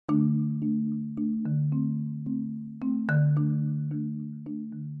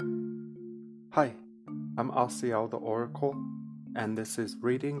Hi, I'm Asiel the Oracle, and this is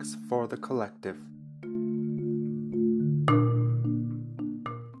Readings for the Collective.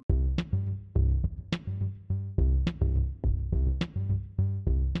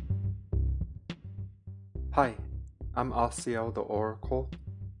 Hi, I'm Asiel the Oracle,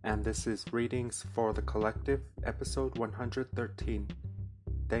 and this is Readings for the Collective, episode 113.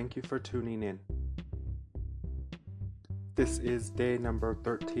 Thank you for tuning in. This is day number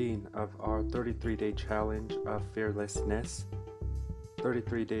 13 of our 33-day challenge of fearlessness,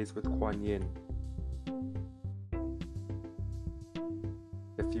 33 days with Kuan Yin.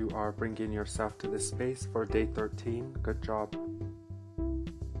 If you are bringing yourself to this space for day 13, good job.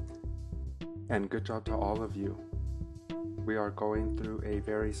 And good job to all of you. We are going through a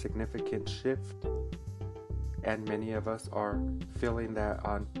very significant shift, and many of us are feeling that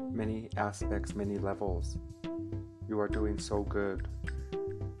on many aspects, many levels. You are doing so good.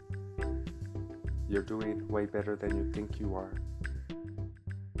 You're doing way better than you think you are.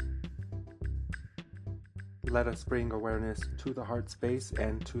 Let us bring awareness to the heart space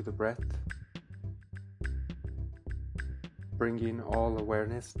and to the breath. Bringing all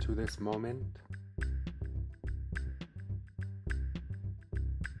awareness to this moment.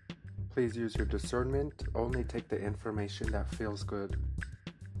 Please use your discernment. Only take the information that feels good.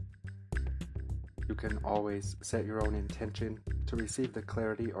 You can always set your own intention to receive the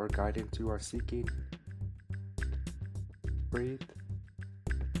clarity or guidance you are seeking. Breathe.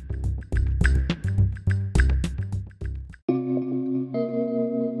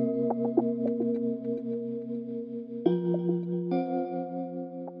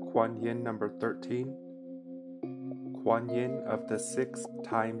 Kuan Yin number 13. Kuan Yin of the 6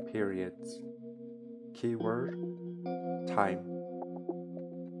 time periods. Keyword: time.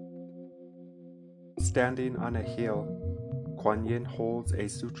 Standing on a hill, Kuan Yin holds a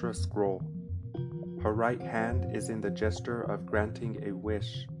sutra scroll. Her right hand is in the gesture of granting a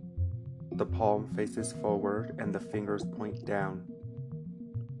wish. The palm faces forward and the fingers point down.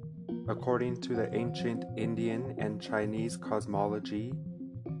 According to the ancient Indian and Chinese cosmology,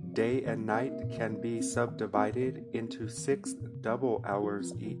 day and night can be subdivided into 6 double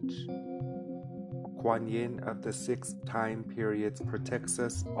hours each. Kuan Yin of the 6 time periods protects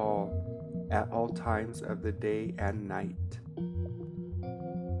us all at all times of the day and night.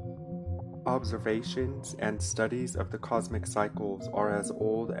 Observations and studies of the cosmic cycles are as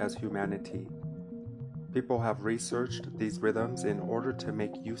old as humanity. People have researched these rhythms in order to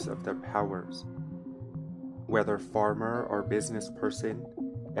make use of their powers. Whether farmer or business person,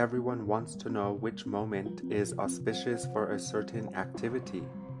 everyone wants to know which moment is auspicious for a certain activity.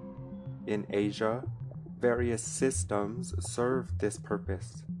 In Asia, various systems serve this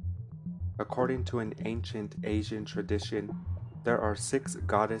purpose. According to an ancient Asian tradition, there are 6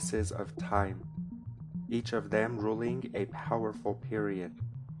 goddesses of time, each of them ruling a powerful period,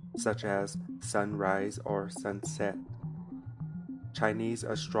 such as sunrise or sunset. Chinese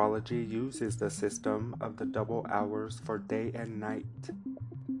astrology uses the system of the double hours for day and night,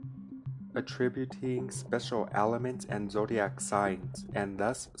 attributing special elements and zodiac signs, and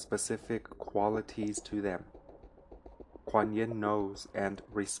thus specific qualities to them. Kuan Yin knows and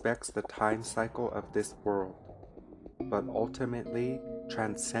respects the time cycle of this world, but ultimately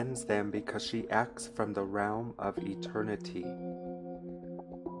transcends them because she acts from the realm of eternity.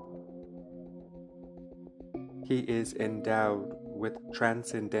 He is endowed with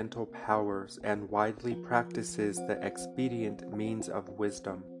transcendental powers and widely practices the expedient means of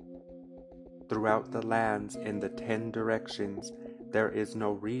wisdom. Throughout the lands in the 10 directions, there is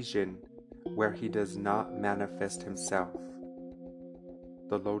no region where he does not manifest himself.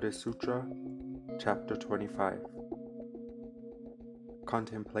 The Lotus Sutra, Chapter 25.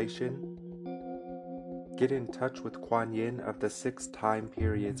 Contemplation. Get in touch with Kuan Yin of the 6 time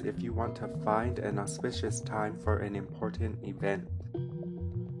periods if you want to find an auspicious time for an important event.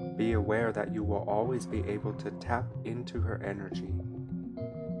 Be aware that you will always be able to tap into her energy.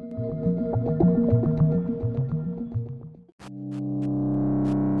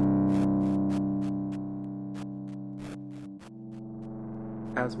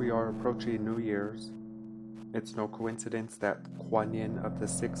 As we are approaching New Year's, it's no coincidence that Kuan Yin of the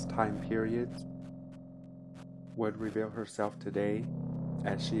 6 time periods would reveal herself today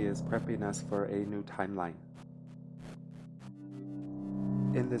as she is prepping us for a new timeline.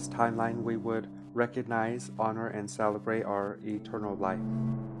 In this timeline, we would recognize, honor, and celebrate our eternal life.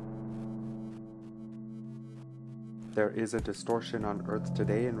 There is a distortion on Earth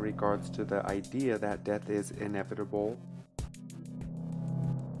today in regards to the idea that death is inevitable,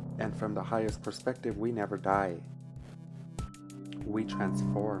 and from the highest perspective, we never die. We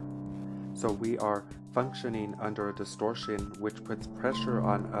transform. So we are functioning under a distortion which puts pressure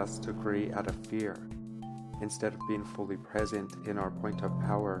on us to create out of fear, instead of being fully present in our point of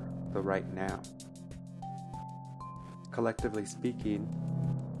power, the right now. Collectively speaking,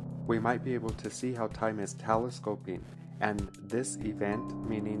 we might be able to see how time is telescoping, and this event,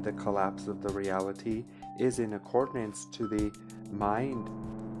 meaning the collapse of the reality, is in accordance to the mind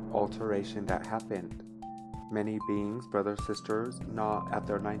alteration that happened. Many beings, brothers, sisters, not at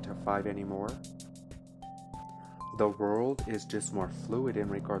their 9 to 5 anymore. The world is just more fluid in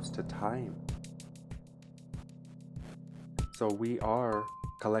regards to time. So we are,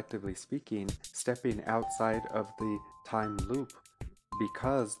 collectively speaking, stepping outside of the time loop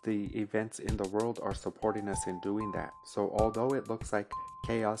because the events in the world are supporting us in doing that. So although it looks like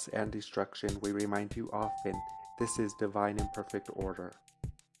chaos and destruction, we remind you often, this is divine and perfect order.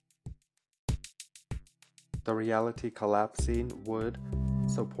 The reality collapsing would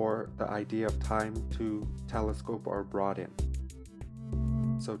support the idea of time to telescope or broaden.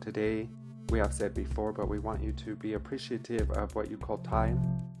 So today, we have said before, but we want you to be appreciative of what you call time.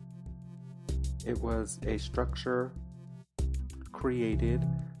 It was a structure created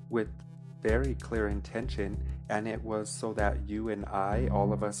with very clear intention, and it was so that you and I,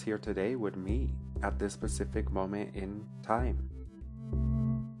 all of us here today, would meet at this specific moment in time.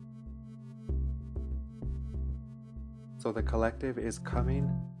 So the collective is coming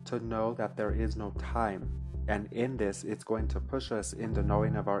to know that there is no time, and in this, it's going to push us into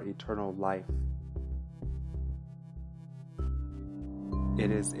knowing of our eternal life.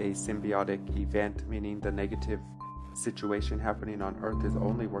 It is a symbiotic event, meaning the negative situation happening on earth is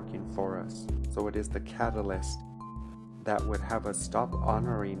only working for us. So it is the catalyst that would have us stop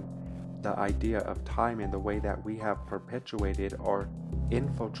honoring the idea of time in the way that we have perpetuated or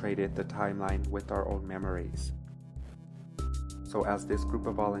infiltrated the timeline with our own memories. So as this group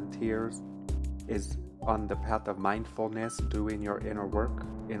of volunteers is on the path of mindfulness, doing your inner work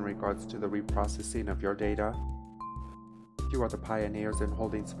in regards to the reprocessing of your data, you are the pioneers in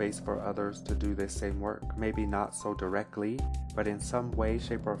holding space for others to do this same work. Maybe not so directly, but in some way,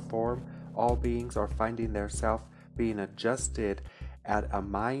 shape, or form, all beings are finding their self being adjusted at a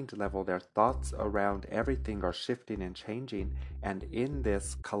mind level. Their thoughts around everything are shifting and changing, and in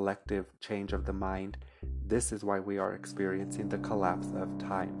this collective change of the mind, this is why we are experiencing the collapse of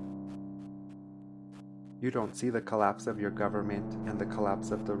time. You don't see the collapse of your government and the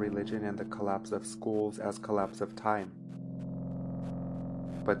collapse of the religion and the collapse of schools as collapse of time.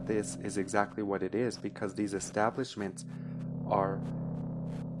 But this is exactly what it is, because these establishments are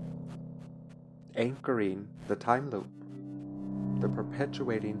anchoring the time loop. They're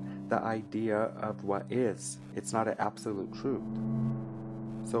perpetuating the idea of what is. It's not an absolute truth.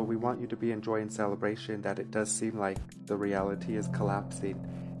 So we want you to be enjoying celebration that it does seem like the reality is collapsing.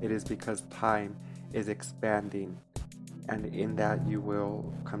 It is because time is expanding, and in that you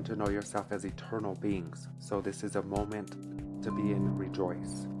will come to know yourself as eternal beings. So this is a moment to be in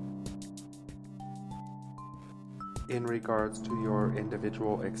rejoice. In regards to your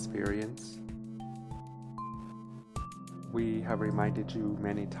individual experience, we have reminded you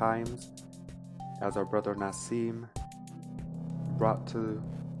many times, as our brother Nassim brought to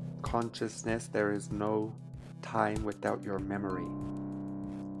consciousness, there is no time without your memory.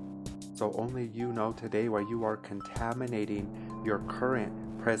 So only you know today where you are contaminating your current,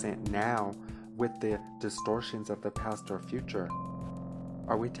 present, now with the distortions of the past or future.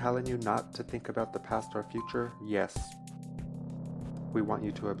 Are we telling you not to think about the past or future? Yes. We want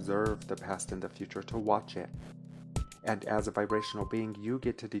you to observe the past and the future, to watch it. And as a vibrational being, you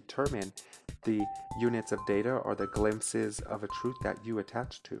get to determine the units of data or the glimpses of a truth that you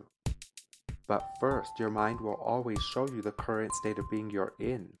attach to. But first, your mind will always show you the current state of being you're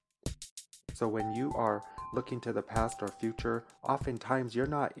in. So when you are looking to the past or future, oftentimes you're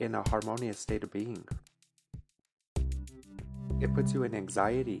not in a harmonious state of being. It puts you in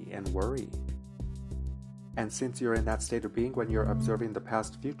anxiety and worry. And since you're in that state of being, when you're observing the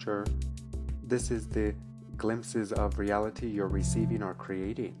past, future, this is the glimpses of reality you're receiving or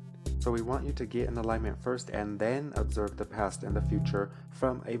creating. So we want you to get in alignment first and then observe the past and the future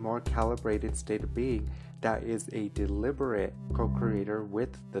from a more calibrated state of being that is a deliberate co-creator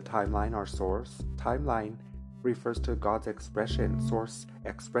with the timeline or source. Timeline refers to God's expression, source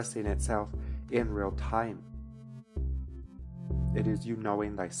expressing itself in real time. It is you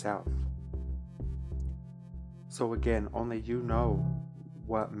knowing thyself. So again, only you know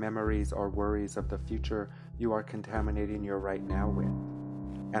what memories or worries of the future you are contaminating your right now with.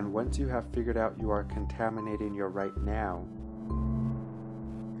 And once you have figured out you are contaminating your right now,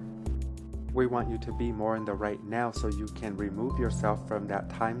 We want you to be more in the right now so you can remove yourself from that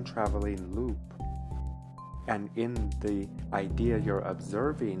time-traveling loop. And in the idea you're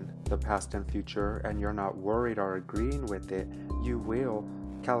observing the past and future and you're not worried or agreeing with it, you will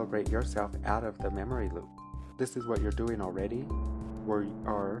calibrate yourself out of the memory loop. This is what you're doing already.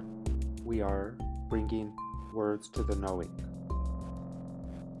 We are bringing words to the knowing.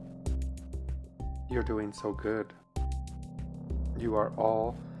 You're doing so good. You are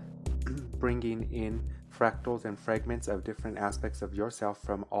all bringing in fractals and fragments of different aspects of yourself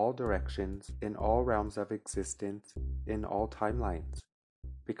from all directions, in all realms of existence, in all timelines,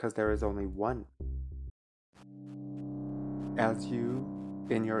 because there is only one. As you,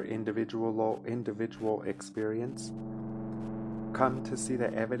 in your individual experience, come to see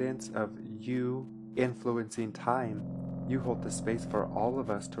the evidence of you influencing time, you hold the space for all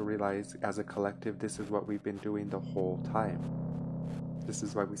of us to realize as a collective this is what we've been doing the whole time. This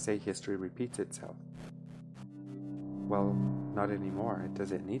is why we say history repeats itself. Well, not anymore. It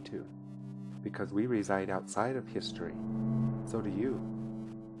doesn't need to, because we reside outside of history. So do you.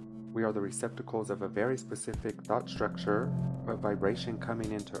 We are the receptacles of a very specific thought structure, a vibration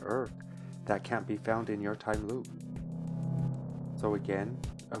coming into Earth that can't be found in your time loop. So again,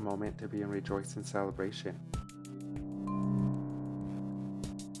 a moment to be in rejoice and celebration.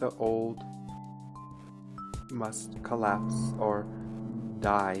 The old must collapse or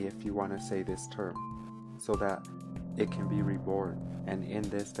die, if you want to say this term, so that it can be reborn, and in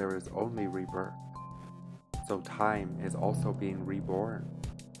this there is only rebirth. So time is also being reborn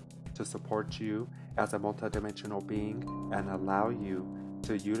to support you as a multidimensional being and allow you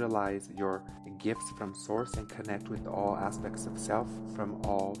to utilize your gifts from source and connect with all aspects of self from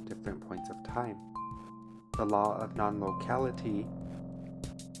all different points of time. The law of non-locality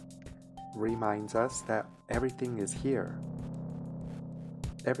reminds us that everything is here.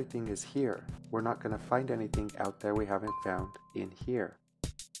 Everything is here. We're not going to find anything out there we haven't found in here.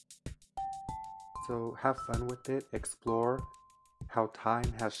 So have fun with it. Explore how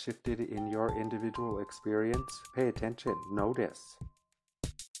time has shifted in your individual experience. Pay attention. Notice.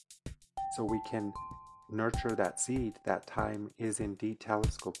 So we can nurture that seed that time is indeed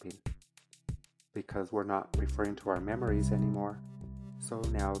telescoping. Because we're not referring to our memories anymore. So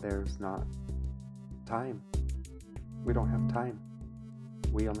now there's not time. We don't have time.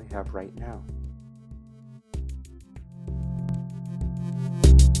 We only have right now.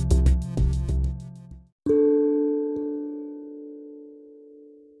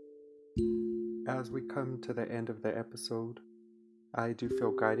 As we come to the end of the episode, I do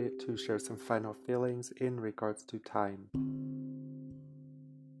feel guided to share some final feelings in regards to time.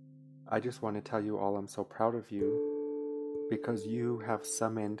 I just want to tell you all I'm so proud of you because you have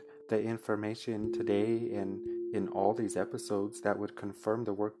summoned the information today and in all these episodes that would confirm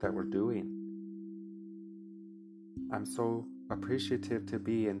the work that we're doing. I'm so appreciative to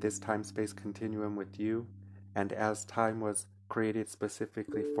be in this time-space continuum with you, and as time was created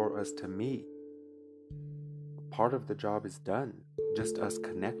specifically for us to meet, part of the job is done, just us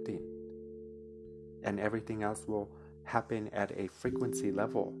connecting, and everything else will happen at a frequency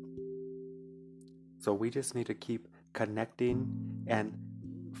level. So we just need to keep connecting and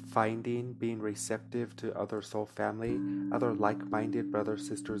finding, being receptive to other soul family, other like-minded brothers,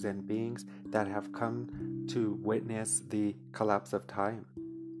 sisters, and beings that have come to witness the collapse of time.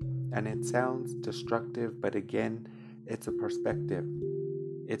 And it sounds destructive, but again, it's a perspective.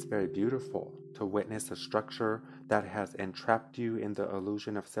 It's very beautiful to witness a structure that has entrapped you in the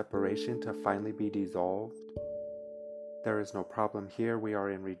illusion of separation to finally be dissolved. There is no problem here. We are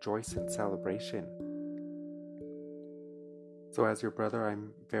in rejoice and celebration. So as your brother,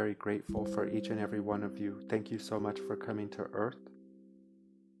 I'm very grateful for each and every one of you. Thank you so much for coming to Earth.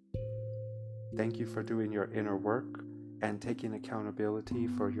 Thank you for doing your inner work and taking accountability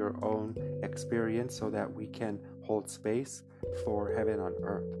for your own experience so that we can hold space for heaven on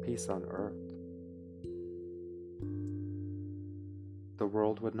earth, peace on earth. The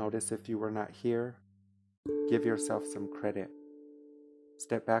world would notice if you were not here. Give yourself some credit.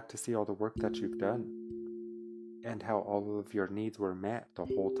 Step back to see all the work that you've done and how all of your needs were met the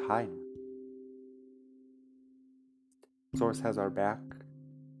whole time. Source has our back.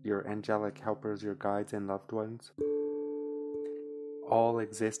 Your angelic helpers, your guides and loved ones all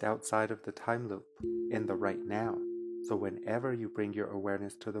exist outside of the time loop in the right now. So whenever you bring your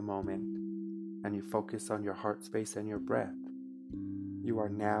awareness to the moment and you focus on your heart space and your breath, you are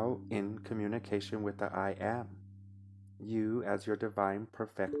now in communication with the I Am. You as your divine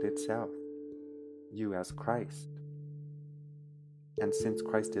perfected self. You as Christ. And since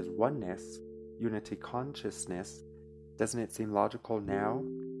Christ is oneness, unity consciousness, doesn't it seem logical now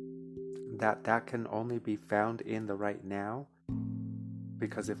that can only be found in the right now,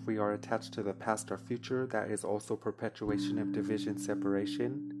 because if we are attached to the past or future, that is also perpetuation of division,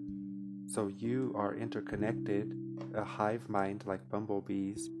 separation. So you are interconnected, a hive mind like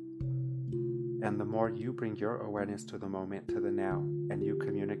bumblebees, and the more you bring your awareness to the moment, to the now, and you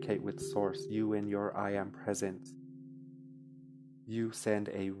communicate with Source, you in your I Am presence, you send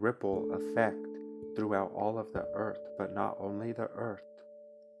a ripple effect throughout all of the earth, but not only the earth.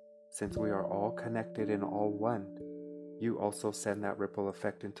 Since we are all connected and all one, you also send that ripple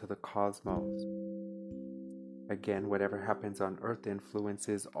effect into the cosmos. Again, whatever happens on earth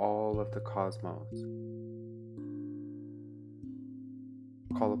influences all of the cosmos.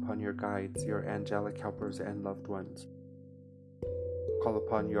 Call upon your guides, your angelic helpers and loved ones. Call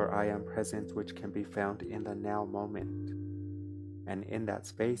upon your I Am presence, which can be found in the now moment. And in that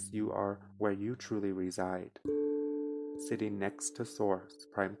space, you are where you truly reside, sitting next to Source,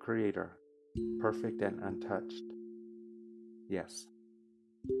 Prime Creator, perfect and untouched. Yes.